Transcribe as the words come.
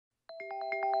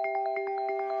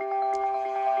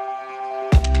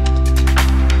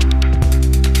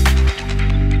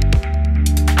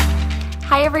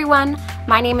everyone,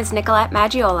 my name is Nicolette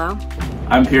Maggiolo.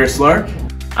 I'm Pierce Lark.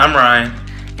 I'm Ryan.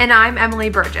 And I'm Emily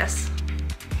Burgess.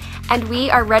 And we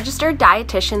are registered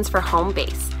dietitians for Home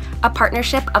Base, a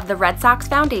partnership of the Red Sox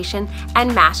Foundation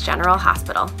and Mass General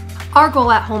Hospital. Our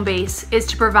goal at Home Base is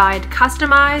to provide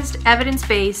customized,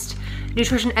 evidence-based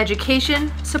nutrition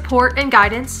education, support, and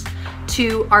guidance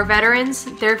to our veterans,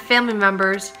 their family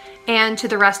members, and to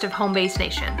the rest of Home Base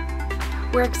Nation.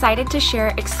 We're excited to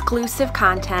share exclusive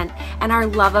content and our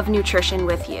love of nutrition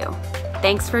with you.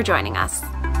 Thanks for joining us.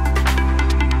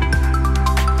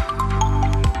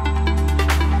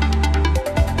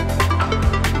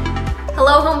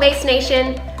 Hello, Home Base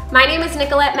Nation. My name is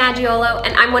Nicolette Maggiolo,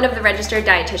 and I'm one of the registered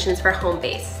dietitians for Home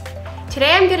Base.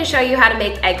 Today I'm going to show you how to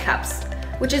make egg cups,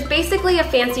 which is basically a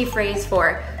fancy phrase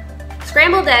for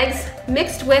scrambled eggs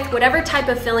mixed with whatever type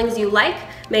of fillings you like,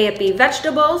 may it be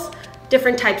vegetables,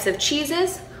 different types of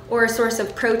cheeses, or a source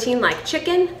of protein like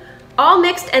chicken, all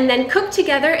mixed and then cooked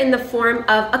together in the form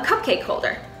of a cupcake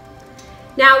holder.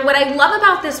 Now, what I love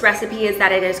about this recipe is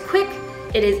that it is quick,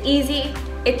 it is easy,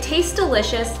 it tastes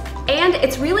delicious, and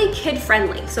it's really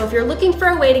kid-friendly. So if you're looking for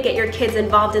a way to get your kids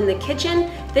involved in the kitchen,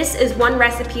 this is one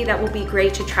recipe that will be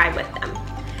great to try with them.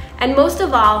 And most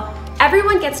of all,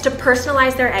 everyone gets to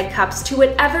personalize their egg cups to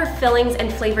whatever fillings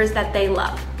and flavors that they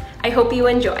love. I hope you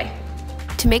enjoy.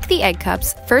 To make the egg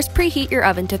cups, first preheat your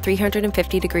oven to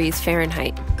 350 degrees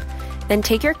Fahrenheit. Then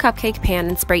take your cupcake pan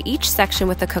and spray each section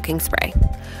with a cooking spray.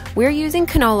 We're using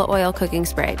canola oil cooking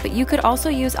spray, but you could also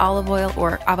use olive oil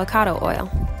or avocado oil.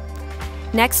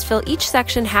 Next, fill each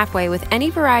section halfway with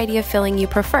any variety of filling you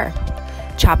prefer.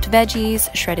 Chopped veggies,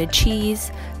 shredded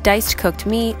cheese, diced cooked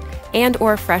meat,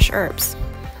 and/or fresh herbs.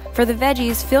 For the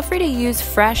veggies, feel free to use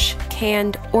fresh,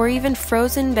 canned, or even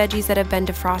frozen veggies that have been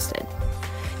defrosted.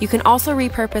 You can also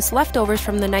repurpose leftovers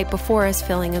from the night before as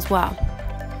filling as well.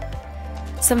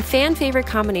 Some fan favorite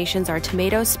combinations are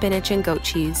tomato, spinach, and goat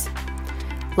cheese,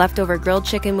 leftover grilled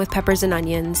chicken with peppers and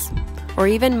onions, or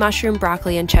even mushroom,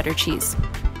 broccoli, and cheddar cheese.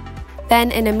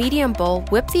 Then, in a medium bowl,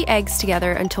 whip the eggs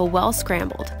together until well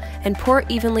scrambled and pour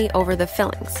evenly over the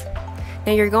fillings.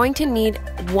 Now you're going to need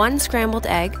 1 scrambled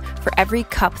egg for every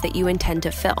cup that you intend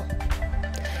to fill.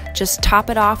 Just top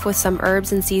it off with some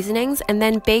herbs and seasonings and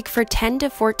then bake for 10 to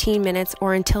 14 minutes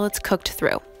or until it's cooked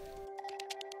through.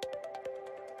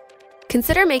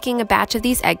 Consider making a batch of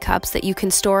these egg cups that you can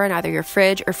store in either your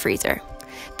fridge or freezer.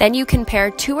 Then you can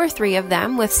pair 2 or 3 of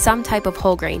them with some type of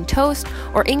whole grain toast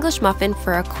or English muffin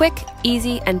for a quick,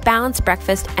 easy, and balanced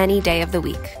breakfast any day of the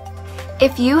week.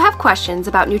 If you have questions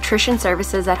about nutrition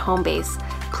services at Home Base,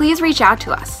 please reach out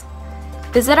to us.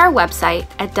 Visit our website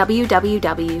at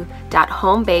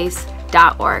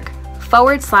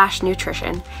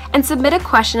www.homebase.org/nutrition and submit a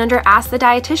question under Ask the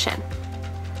Dietitian.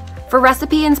 For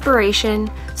recipe inspiration,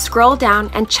 scroll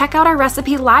down and check out our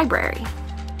recipe library.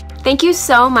 Thank you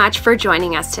so much for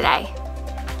joining us today.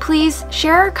 Please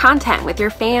share our content with your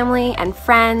family and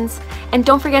friends, and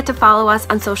don't forget to follow us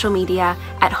on social media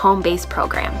at Home Base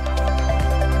Program.